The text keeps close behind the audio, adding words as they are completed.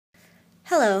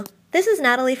Hello, this is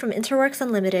Natalie from Interworks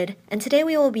Unlimited, and today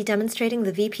we will be demonstrating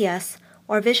the VPS,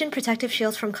 or Vision Protective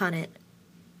Shields from Connet.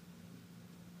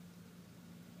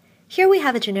 Here we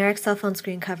have a generic cell phone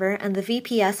screen cover and the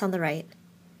VPS on the right.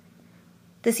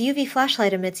 This UV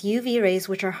flashlight emits UV rays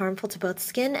which are harmful to both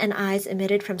skin and eyes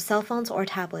emitted from cell phones or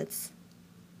tablets.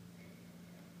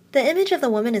 The image of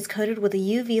the woman is coated with a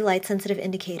UV light-sensitive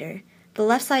indicator. The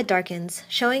left side darkens,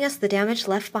 showing us the damage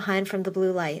left behind from the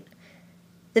blue light.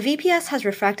 The VPS has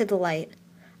refracted the light.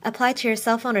 Applied to your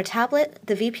cell phone or tablet,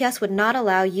 the VPS would not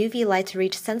allow UV light to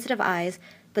reach sensitive eyes,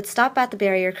 but stop at the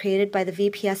barrier created by the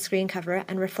VPS screen cover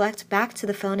and reflect back to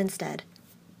the phone instead.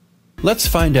 Let's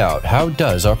find out how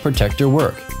does our protector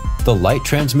work. The light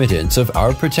transmittance of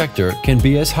our protector can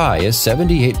be as high as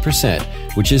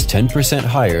 78%, which is 10%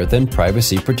 higher than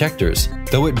privacy protectors,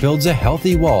 though it builds a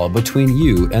healthy wall between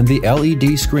you and the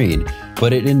LED screen,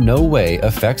 but it in no way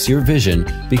affects your vision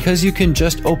because you can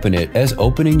just open it as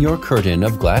opening your curtain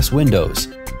of glass windows.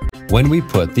 When we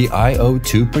put the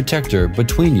IO2 protector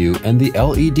between you and the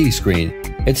LED screen,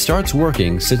 it starts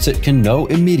working since it can know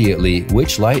immediately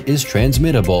which light is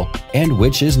transmittable and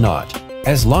which is not.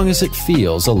 As long as it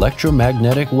feels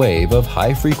electromagnetic wave of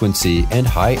high frequency and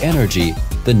high energy,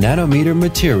 the nanometer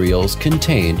materials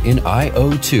contained in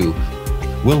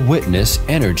IO2 will witness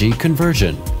energy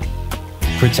conversion.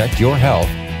 Protect your health